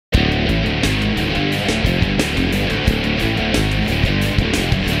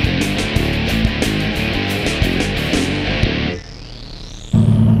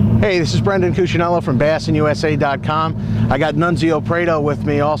Hey, this is Brendan Cucinello from BASSINUSA.com. I got Nunzio Prado with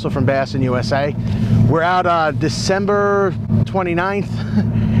me, also from BASSIN USA. We're out December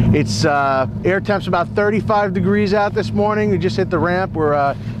 29th. It's air temp's about 35 degrees out this morning. We just hit the ramp.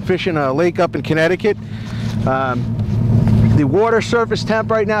 We're fishing a lake up in Connecticut. The water surface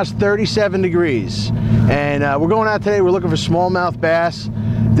temp right now is 37 degrees. And we're going out today. We're looking for smallmouth bass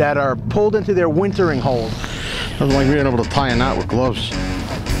that are pulled into their wintering holes. Nothing like being able to tie a knot with gloves.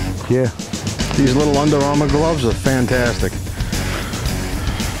 Yeah, these little Under Armour gloves are fantastic.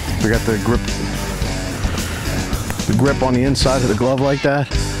 We got the grip on the inside of the glove like that,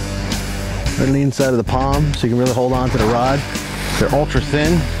 right on the inside of the palm, so you can really hold on to the rod. They're ultra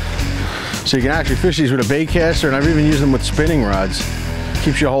thin, so you can actually fish these with a bait caster, and I've even used them with spinning rods.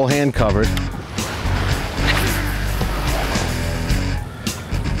 Keeps your whole hand covered.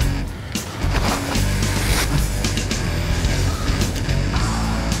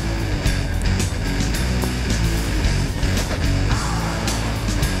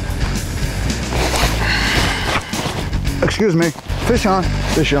 Excuse me. Fish on.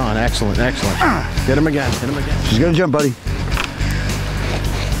 Fish on. Excellent, excellent. Get him again. Hit him again. She's gonna jump, buddy.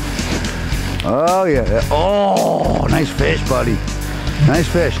 Oh yeah. Oh, nice fish, buddy. Nice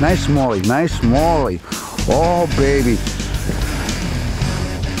fish. Nice smallie. Nice smallie. Oh baby.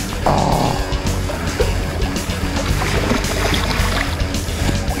 Oh.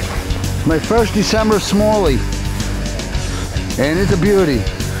 My first December smallie, and it's a beauty.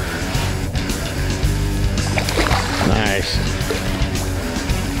 Nice.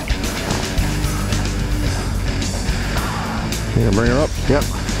 You gonna bring her up? Yep.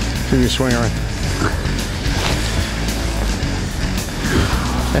 See if you swing her in.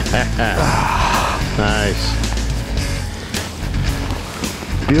 Nice.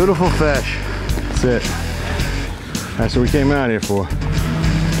 Beautiful fish. That's it. That's what we came out here for.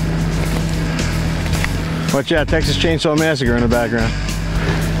 Watch out, Texas Chainsaw Massacre in the background.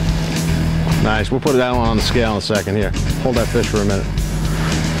 Nice, we'll put that one on the scale in a second. Here, hold that fish for a minute.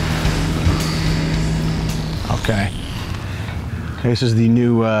 Okay. This is the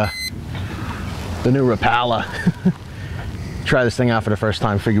new Rapala. Try this thing out for the first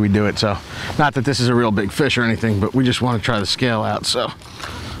time, figure we'd do it. So, not that this is a real big fish or anything, but we just want to try the scale out, so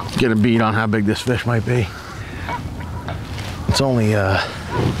get a bead on how big this fish might be. It's only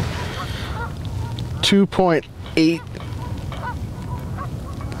 2.882.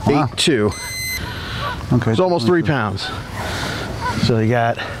 Wow. Okay. It's almost 3 pounds. So you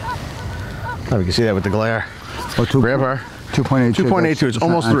got, oh, you can see that with the glare. Oh, grab her. 2.82. 2.82. It's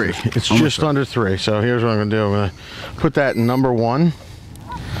almost 3. It's just under 3. So here's what I'm gonna do. I'm gonna put that in number 1.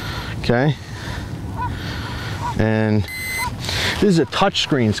 Okay. And this is a touch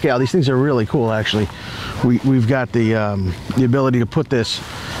screen scale. These things are really cool, actually. We've got the ability to put this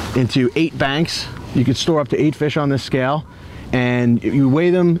into 8 banks. You can store up to 8 fish on this scale. And if you weigh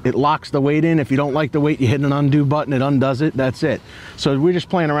them, it locks the weight in. If you don't like the weight, you hit an undo button, it undoes it, that's it. So we're just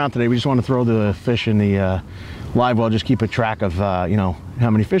playing around today. We just want to throw the fish in the live well, just keep a track of, you know, how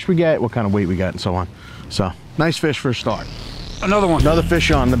many fish we get, what kind of weight we got, and so on. So, nice fish for a start. Another one. Another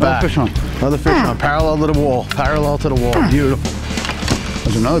fish on the back. Another fish on. Another fish on, parallel to the wall. Parallel to the wall, beautiful.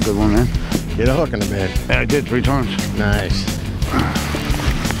 That's another good one, man. Get a hook in the bed. Yeah, I did 3 times. Nice.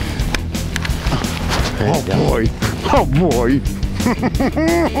 Oh boy. Oh boy.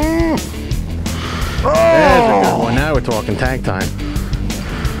 Oh! There's a good one. Now we're talking tank time.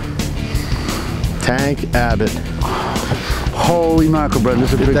 Tank Abbott. Holy mackerel, Brad.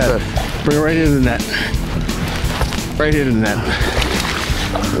 This is a big fish. Bring it right into the net. Right into the net.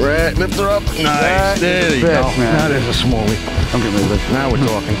 Right, lift her up. Nice. There you go. Man. Now there's a smallie. I'm getting rid of this. Now we're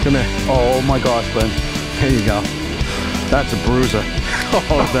talking. Come here. Oh my gosh, Ben. There you go. That's a bruiser.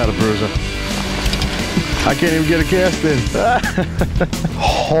 Oh, is that a bruiser? I can't even get a cast in.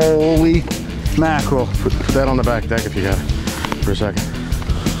 Holy mackerel. Put that on the back deck if you got it for a second.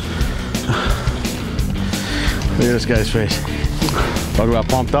 Look at this guy's face. Talk about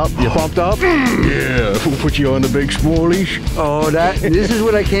pumped up. You pumped up? Yeah. We'll put you on the big smallies. Oh, this is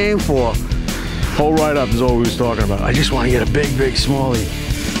what I came for. Hold right up is all we was talking about. I just want to get a big smallie.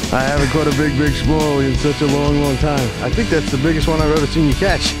 I haven't caught a big smallie in such a long time. I think that's the biggest one I've ever seen you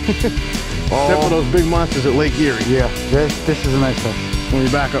catch. Except for those big monsters at Lake Erie. Yeah, this is a nice fish. Let me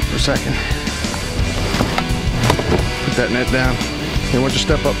back up for a second. Put that net down. You want you to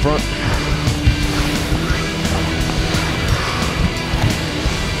step up front.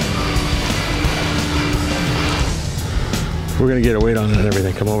 We're gonna get a weight on it and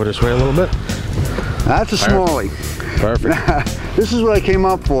everything. Come over this way a little bit. That's a smallie. Perfect. This is what I came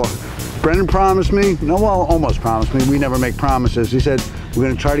up for. Brendan promised me, no, well, almost promised me. We never make promises. He said, We're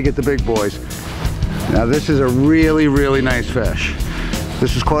gonna try to get the big boys. Now this is a really, really nice fish.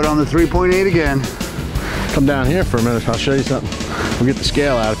 This is caught on the 3.8 again. Come down here for a minute, I'll show you something. We'll get the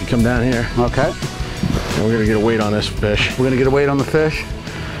scale out if you come down here. Okay. And we're gonna get a weight on this fish. We're gonna get a weight on the fish.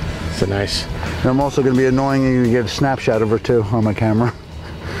 It's a nice. And I'm also gonna be annoying you to get a snapshot of her too on my camera.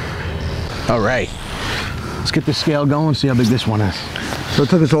 All right, let's get the scale going, see how big this one is. So it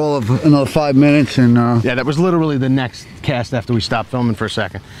took us all of another 5 minutes and yeah, that was literally the next cast after we stopped filming for a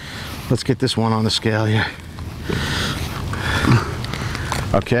second. Let's get this one on the scale here.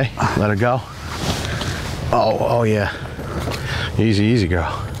 Okay, let her go. Oh yeah. Easy, easy,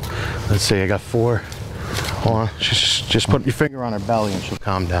 girl. Let's see, I got 4. Hold on, just put your finger on her belly and she'll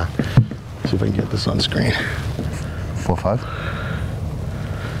calm down. See if I can get this on screen. 4, 5.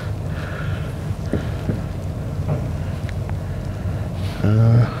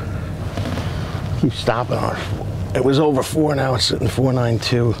 Keep stopping on her. It was over 4, now it's sitting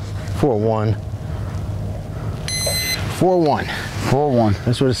 4.92, 4.1. 4.1. 4.1.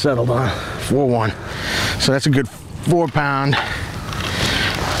 That's what it settled on, 4.1. So that's a good 4 pound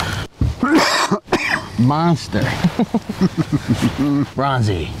monster.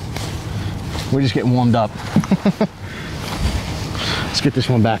 Bronzy. We're just getting warmed up. Let's get this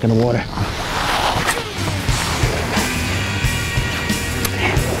one back in the water.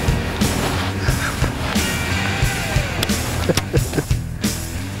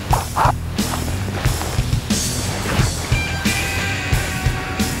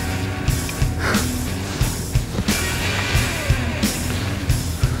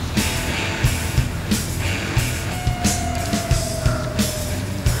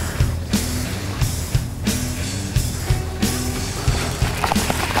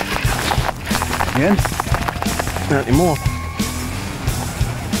 Again? Not anymore.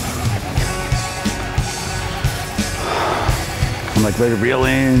 I'm like ready to reel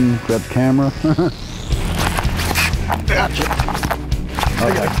in, grab the camera. Gotcha.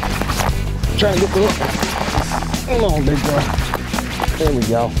 Okay. Trying to get the hook. Come on, big girl. There we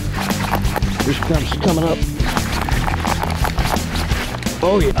go. Here she comes, she's coming up.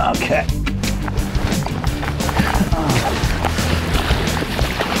 Oh yeah, okay.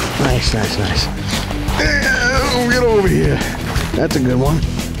 Nice, nice, nice. Get over here. That's a good one.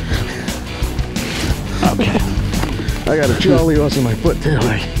 Okay. I got a Charlie horse in my foot too,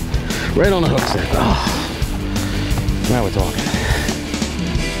 like, right on the hook set. Oh. Now we're talking.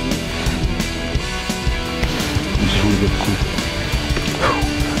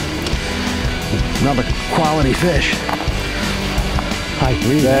 Another quality fish. High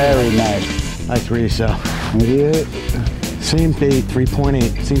 3. Very nice. High 3, so. Yeah. Same bait,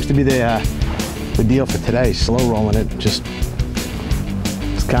 3.8. Seems to be the deal for today. Slow rolling it, just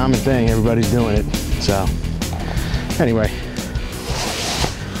it's a common thing. Everybody's doing it. So anyway,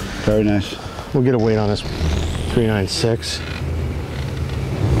 Very nice. We'll get a weight on this. 396.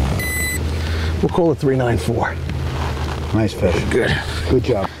 We'll call it 394. Nice fish. Good. Good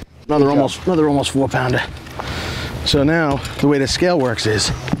job. Another almost 4 pounder. So now the way the scale works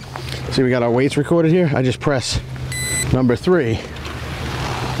is, see, we got our weights recorded here. I just press number 3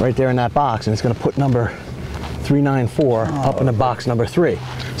 right there in that box, and it's going to put number 394 up in the box number 3.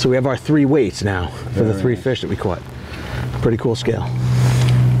 So we have our 3 weights now for the 3 fish that we caught. Pretty cool scale.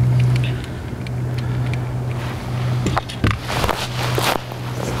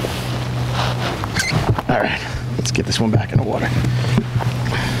 All right, let's get this one back in the water.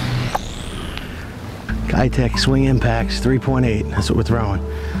 Keitech Swing Impacts 3.8, that's what we're throwing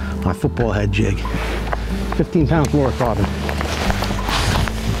on a football head jig. 15 pound fluorocarbon.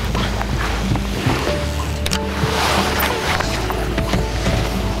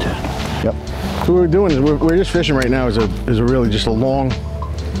 Yep. So what we're doing is we're just fishing right now is a really just a long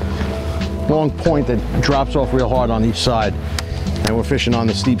point that drops off real hard on each side, and we're fishing on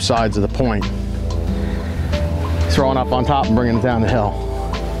the steep sides of the point, throwing up on top and bringing it down the hill.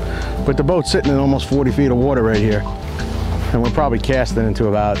 But the boat's sitting in almost 40 feet of water right here, and we're probably casting into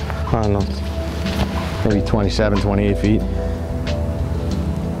about, I don't know, maybe 27, 28 feet.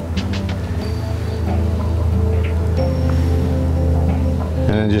 And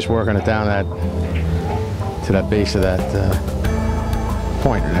then just working it down to that base of that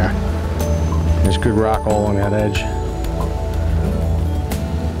point there. There's good rock all along that edge.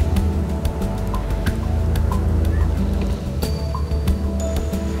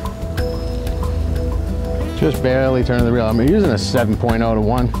 Just barely turning the reel. I'm using a 7.0 to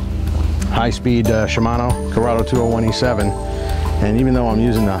 1 high-speed Shimano Corrado 201E7, and even though I'm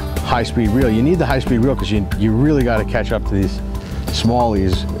using a high-speed reel, you need the high-speed reel because you really got to catch up to these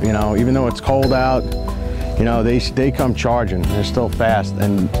smallies. You know, even though it's cold out, you know, they come charging. They're still fast,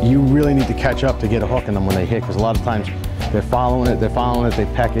 and you really need to catch up to get a hook in them when they hit, because a lot of times they're following it, they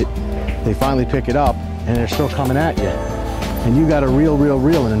peck it, they finally pick it up, and they're still coming at you. And you got a reel,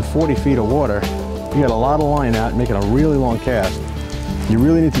 and in 40 feet of water, you got a lot of line out, making a really long cast. You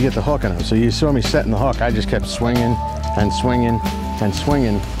really need to get the hook in them. So you saw me setting the hook. I just kept swinging and swinging and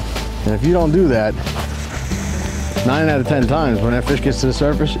swinging. And if you don't do that, 9 out of 10 times when that fish gets to the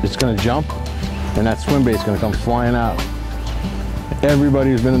surface, it's gonna jump, and that swim bait's gonna come flying out.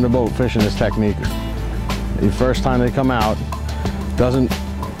 Everybody who's been in the boat fishing this technique, the first time they come out, doesn't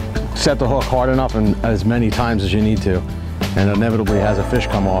set the hook hard enough and as many times as you need to, and inevitably has a fish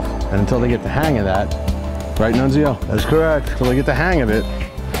come off. And until they get the hang of that, right, Nunzio? That's correct. Until they get the hang of it,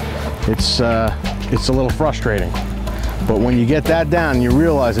 it's a little frustrating. But when you get that down, you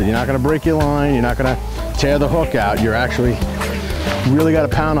realize that you're not gonna break your line, you're not gonna tear the hook out, you're actually really got to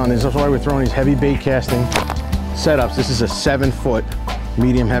pound on these. That's why we're throwing these heavy bait casting setups. This is a 7-foot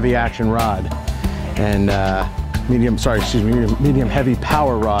medium heavy action rod, and medium heavy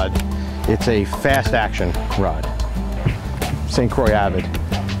power rod. It's a fast action rod. St. Croix Avid.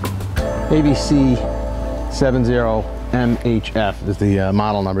 ABC 70MHF is the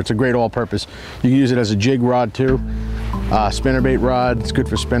model number. It's a great all-purpose. You can use it as a jig rod too. Spinnerbait rod, it's good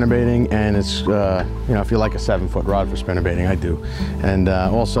for spinnerbaiting, and it's, you know, if you like a 7-foot rod for spinnerbaiting, I do. And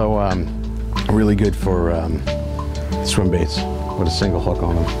also really good for swim baits with a single hook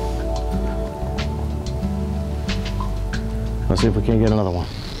on them. Let's see if we can get another one.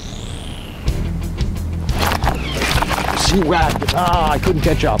 She whacked it. Ah, I couldn't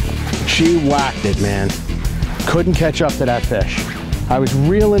catch up. She whacked it, man. Couldn't catch up to that fish. I was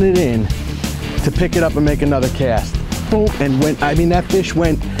reeling it in to pick it up and make another cast. Boom, and that fish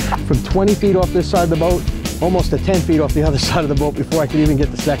went from 20 feet off this side of the boat, almost to 10 feet off the other side of the boat before I could even get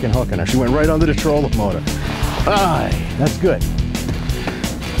the second hook in her. She went right under the trolling motor. Aye, that's good.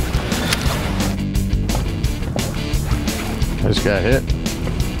 I just got hit.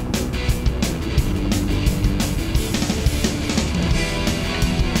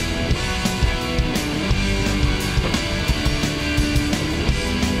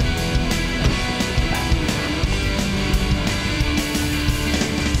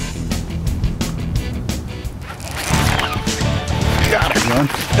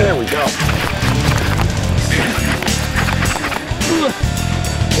 There we go.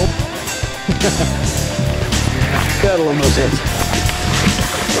 Gotta love those hits.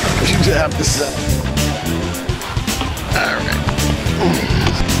 You have to set. Alright.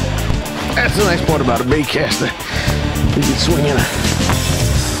 That's the nice part about a bait caster. You can swing in a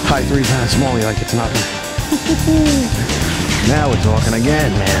high 3-pound smallie like it's nothing. Now we're talking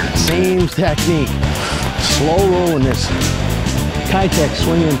again, man. Same technique. Slow rolling this Keitech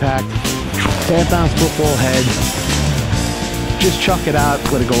swing impact, half-ounce football head. Just chuck it out,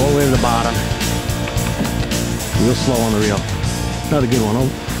 let it go all the way to the bottom. Real slow on the reel. Another good one.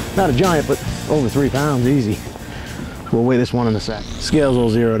 Not a giant, but over 3 pounds, easy. We'll weigh this one in a sec. Scale's all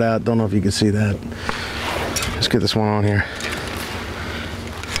zeroed out. Don't know if you can see that. Let's get this one on here.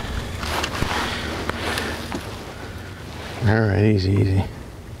 All right, easy, easy.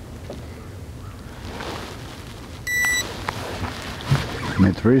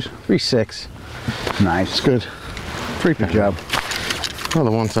 Mid-threes? 3.6. Nice. It's good. 3 pound. Good job.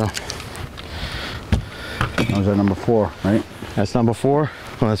 Another one, so. That was at number 4, right? That's number 4.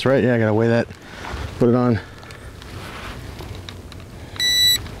 Oh, that's right. Yeah, I gotta weigh that. Put it on.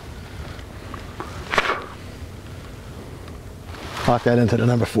 Lock that into the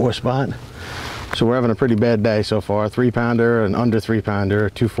number 4 spot. So we're having a pretty bad day so far. 3-pounder, an under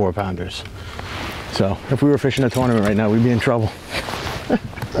 3-pounder, 2 4-pounders. So if we were fishing a tournament right now, we'd be in trouble.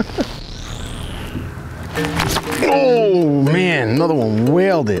 Oh man, another one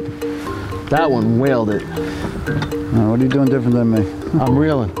whaled it. That one whaled it. What are you doing different than me? I'm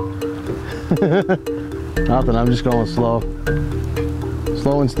reeling. Nothing, I'm just going slow.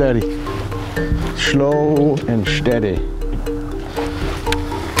 Slow and steady. Slow and steady.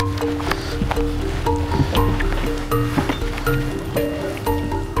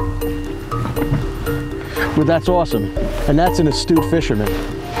 But that's awesome. And that's an astute fisherman.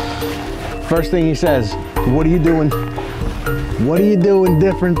 First thing he says, what are you doing? What are you doing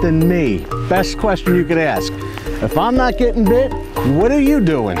different than me? Best question you could ask. If I'm not getting bit, what are you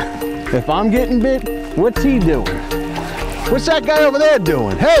doing? If I'm getting bit, what's he doing? What's that guy over there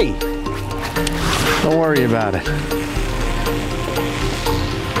doing? Hey! Don't worry about it.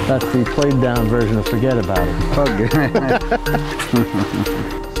 That's the played down version of forget about it. Okay.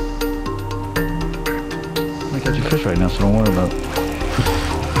 I'm catching fish right now, so don't worry about it.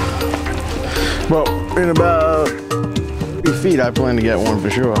 Well, in about 8 feet, I plan to get one for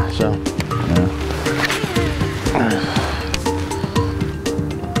sure. So.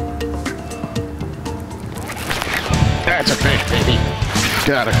 That's a fish, baby.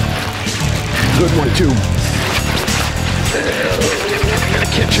 Got it. Good one too. Gotta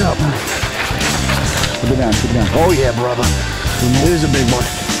catch up. Keep it down, keep it down. Oh yeah, brother. It is a big one.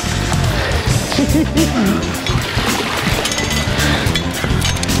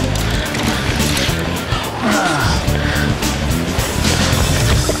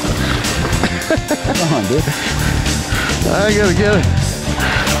 Come on, dude. I gotta get it.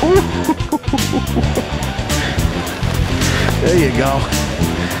 There you go.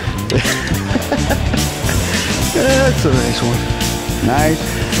 That's a nice one. Nice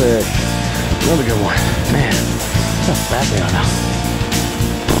fish. Another good one. Man, how fat they are now.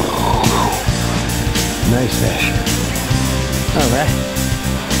 Nice fish. All right.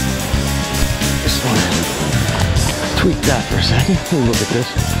 Just want to tweak that for a second. Look at this.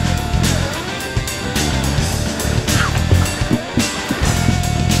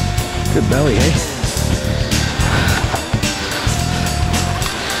 Good belly, eh?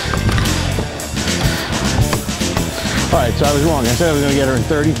 All right, so I was wrong. I said I was going to get her in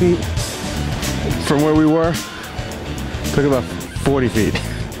 30 feet from where we were. Took about 40 feet.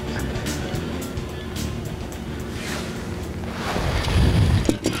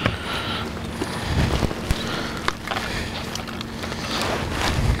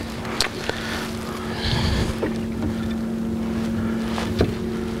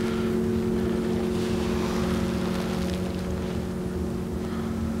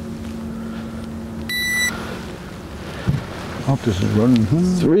 Oh, this is running.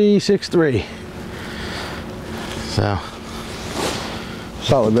 363. So,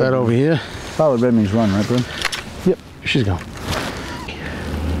 Solid that over here. Solid red means run, right, bro? Yep, she's gone.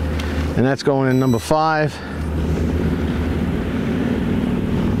 And that's going in number 5.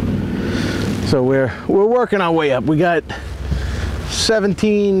 So we're working our way up. We got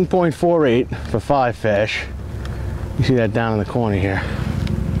 17.48 for 5 fish. You see that down in the corner here.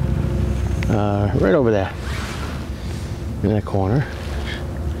 Right over there. In that corner.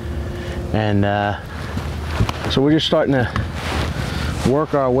 And so we're just starting to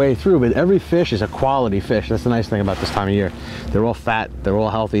work our way through, but every fish is a quality fish. That's the nice thing about this time of year. They're all fat, they're all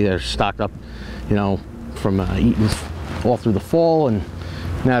healthy, they're stocked up, you know, from eating all through the fall, and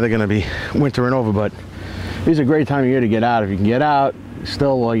now they're gonna be wintering over. But it's a great time of year to get out. If you can get out,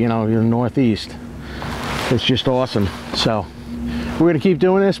 still, you know, you're northeast. It's just awesome. So we're gonna keep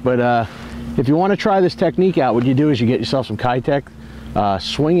doing this, but if you want to try this technique out, what you do is you get yourself some Keitech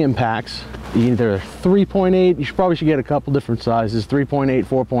swing impacts, either 3.8, you probably should get a couple different sizes, 3.8,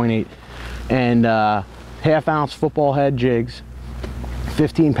 4.8, and half-ounce football head jigs,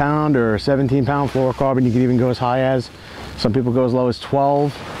 15-pound or 17-pound fluorocarbon. You can even go as high as, some people go as low as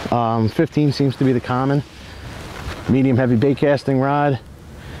 12. 15 seems to be the common. Medium heavy bait casting rod,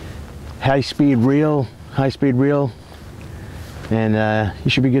 high-speed reel, and you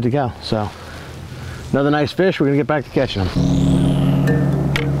should be good to go. So another nice fish. We're gonna get back to catching them.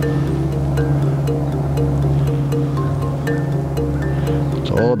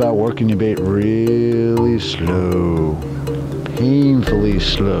 It's all about working your bait really slow, painfully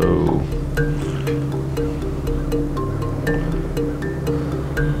slow.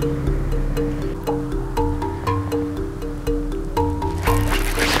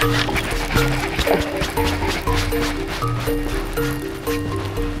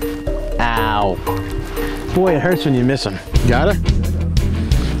 Ow. Boy, it hurts when you miss them. Got her?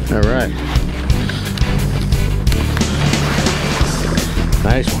 All right.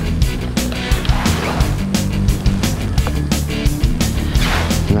 Nice one.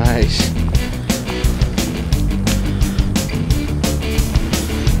 Nice.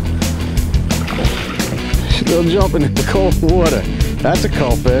 Still jumping in the cold water. That's a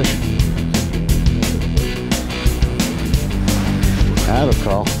cold fish. That'll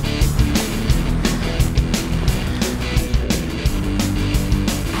call.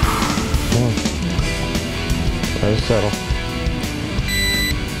 Let's settle.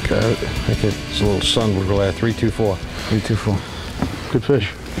 Got it. I think it's a little sun wiggle there. 324. 324. Good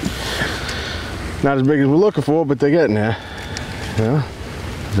fish. Not as big as we're looking for, but they're getting there. Yeah.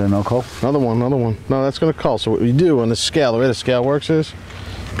 Is that no call? Another one, another one. No, that's gonna call. So what we do on the scale, the way the scale works is,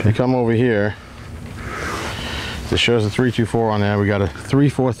 you come over here. This shows a 324 on there. We got a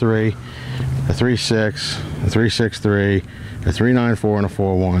 343, a 36, a 363, a 394, and a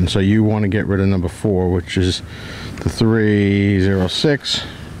 41. So you want to get rid of number 4, which is the 306.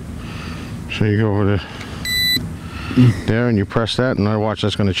 So you go over to there, and you press that, and I watch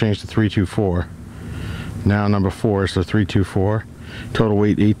that's going to change to 324. Now number 4 is the 324. Total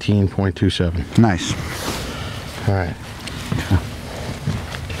weight 18.27. Nice. All right.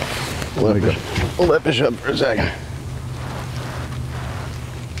 Let it go. We'll let this up for a second.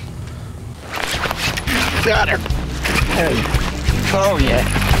 Got her. Oh yeah.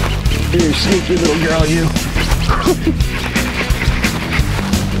 You sneaky little girl, you.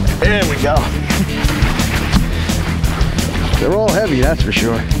 There we go. They're all heavy, that's for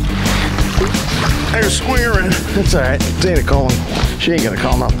sure. They're squealing. That's all right. Dana calling. She ain't gonna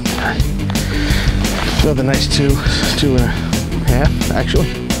call nothing. Another nice 2.5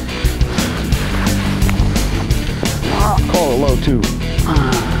 actually. Call it low 2.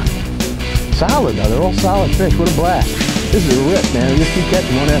 Solid though. They're all solid fish. What a blast. This is a rip, man. Just keep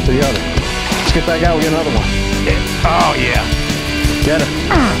catching one after the other. Let's get back out. We get another one. Oh yeah. Get her.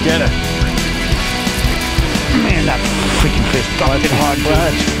 Get her. Man, that freaking fish stuck in hard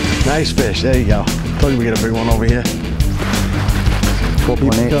clutch. Nice fish. There you go. Told you we get a big one over here.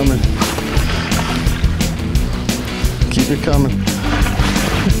 4.8 coming. Keep it coming.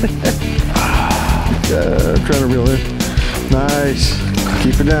 Trying to reel in. Nice.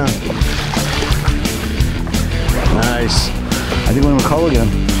 Keep it down. Nice. I think we're gonna call again.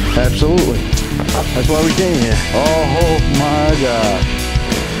 Absolutely. That's why we came here. Oh my God.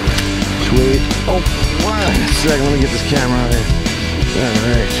 Sweet. Oh, one second. Let me get this camera out here. All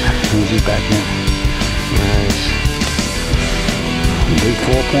right. Easy back in. Nice. Big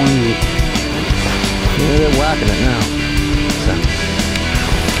 4.8. Yeah, they're whacking it now. So.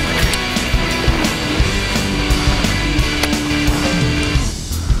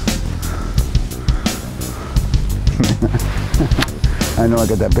 I know I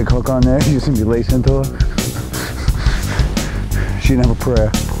got that big hook on there. You see me lace into her. She didn't have a prayer.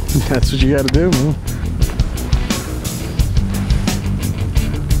 That's what you got to do, man.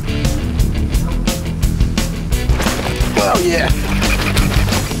 Oh yeah.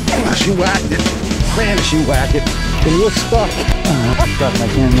 She whacked it. Man, did she whack it. And you're stuck. Stuck. I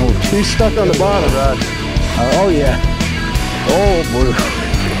can't move. He's stuck on the bottom. Oh yeah. Oh, boy.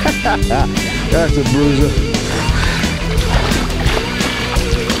 That's a bruiser.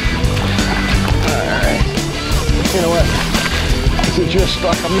 Alright. You know what? Since you're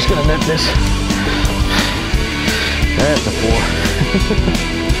stuck, I'm just gonna net this. That's a 4.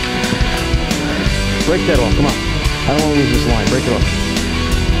 Break that off, come on. I don't want to lose this line. Break it off.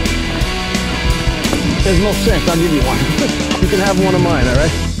 There's no sense. I'll give you one. You can have one of mine, all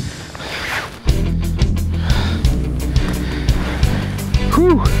right?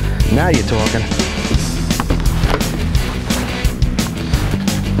 Whew. Now you're talking.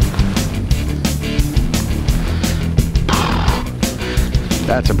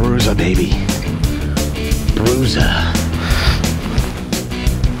 That's a bruiser, baby. Bruiser.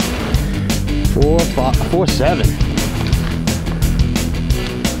 4.7.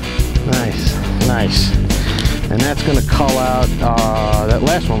 Nice, nice. And that's gonna cull out that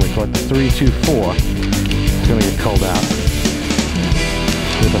last one we caught, the 324. It's gonna get culled out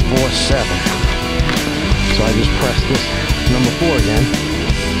with a 4.7. So I just press this number 4 again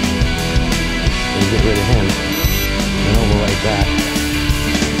and get rid of him and overwrite that.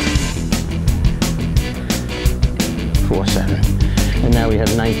 4.7. And now we have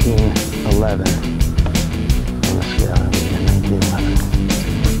 19.11. Let's get out of here. 19.11.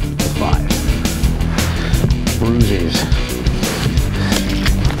 5. Bruises.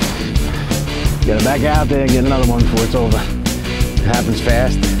 Get it back out there and get another one before it's over. It happens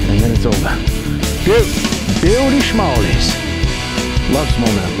fast and then it's over. Beauty smallies. Love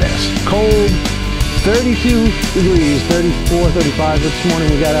smallmouth bass. Cold, 32 degrees, 34, 35 this morning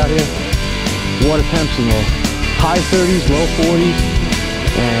we got out here. Water temps in the high 30s, low 40s.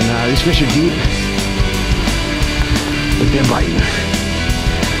 And these fish are deep, but they're biting.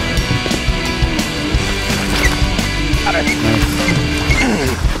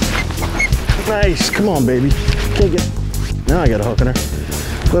 Nice, come on baby, take it. Now I got a hook on her.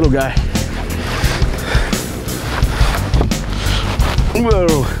 Little guy.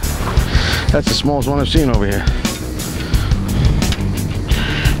 Whoa, that's the smallest one I've seen over here.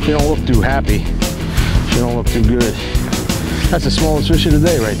 She don't look too happy. She don't look too good. That's the smallest fish of the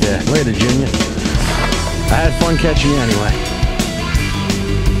day right there. Later, Junior. I had fun catching you anyway.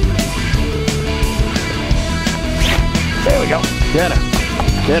 There we go. Get her.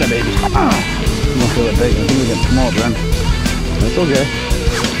 Get her, baby. I'm gonna feel it big. I think we're getting small, Bren. That's okay.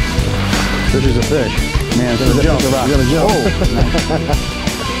 Fish is a fish. Man, it's gonna jump. It's gonna jump. Oh,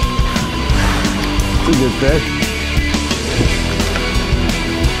 it's a good fish.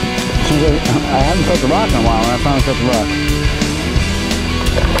 As soon as I haven't felt the rock in a while, and I finally felt the rock.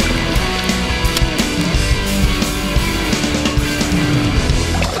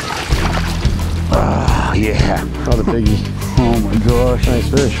 Oh, yeah. Oh, the biggie. Oh my gosh. Nice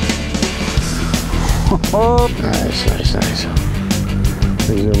fish. Oh. Nice, nice, nice.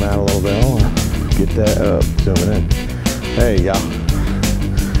 Zoom out a little bit. Oh, get that up. Zoom it in. There you go.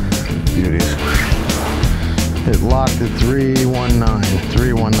 Beauties. It locked at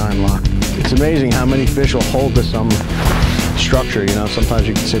 319 lock. It's amazing how many fish will hold to some structure, you know. Sometimes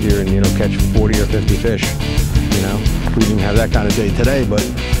you can sit here and, you know, catch 40 or 50 fish, you know. We didn't have that kind of day today, but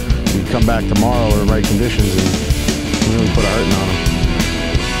we come back tomorrow in the right conditions and really put a hurting on them.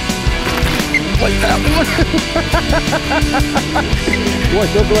 Like that one. What,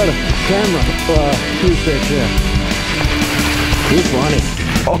 look at the camera. Cute fish, yeah. He's funny.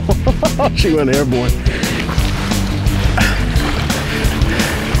 Oh, she went airborne.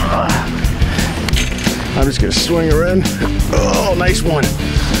 I'm just gonna swing her in. Oh, nice one.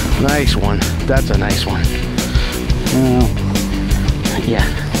 Nice one. That's a nice one. Yeah.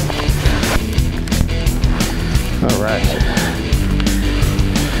 All right.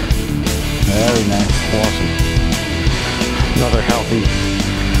 Very nice. Awesome. Another healthy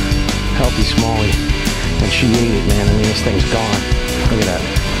smallie. And she ate it, man. I mean, this thing's gone. Look at that.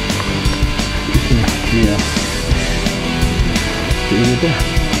 Yeah. You eat it there?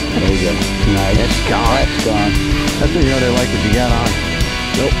 There you go. Nice. It's gone. That's gone. That's what you know they like if you got on.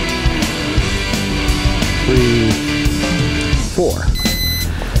 Nope. 3, 4.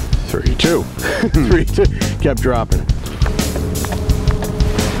 3, 2. 3, 2. Kept dropping.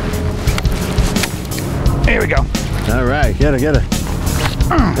 Here we go. All right, get her.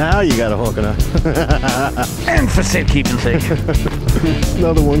 Now you got a hook in her. And for safekeeping sake.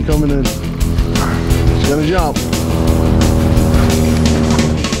 Another one coming in. She's gonna jump.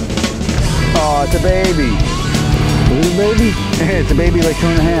 Oh, it's a baby. Is it a baby? Yeah, it's a baby like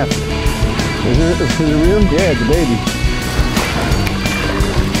 2.5. Is it real? Yeah, it's a baby.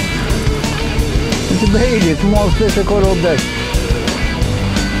 It's a baby. It's the smallest fish I caught all day.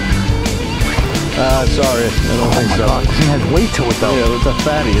 Sorry, I don't think so. God, this thing has weight to it though. Yeah, it's a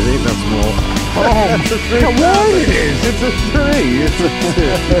fatty. It ain't that small. Oh, It's a 3. come on, it is. It's a 3. It's a 2.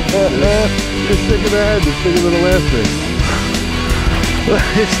 It's thicker than the head. It's bigger than the last fish.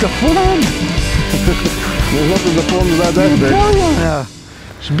 It's deformed. There's nothing deformed about that fish. Yeah.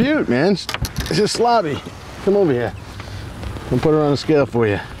 It's a beaut, man. It's just slobby. Come over here. I'll put her on the scale for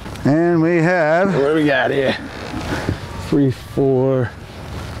you. And we have What do we got here? 3, 4,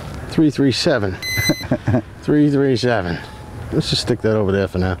 337. 337. Let's just stick that over there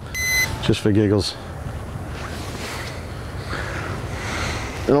for now, just for giggles.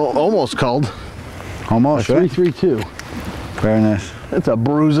 Almost culled. almost, right? 332. Very nice. That's a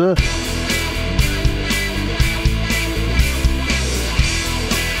bruiser.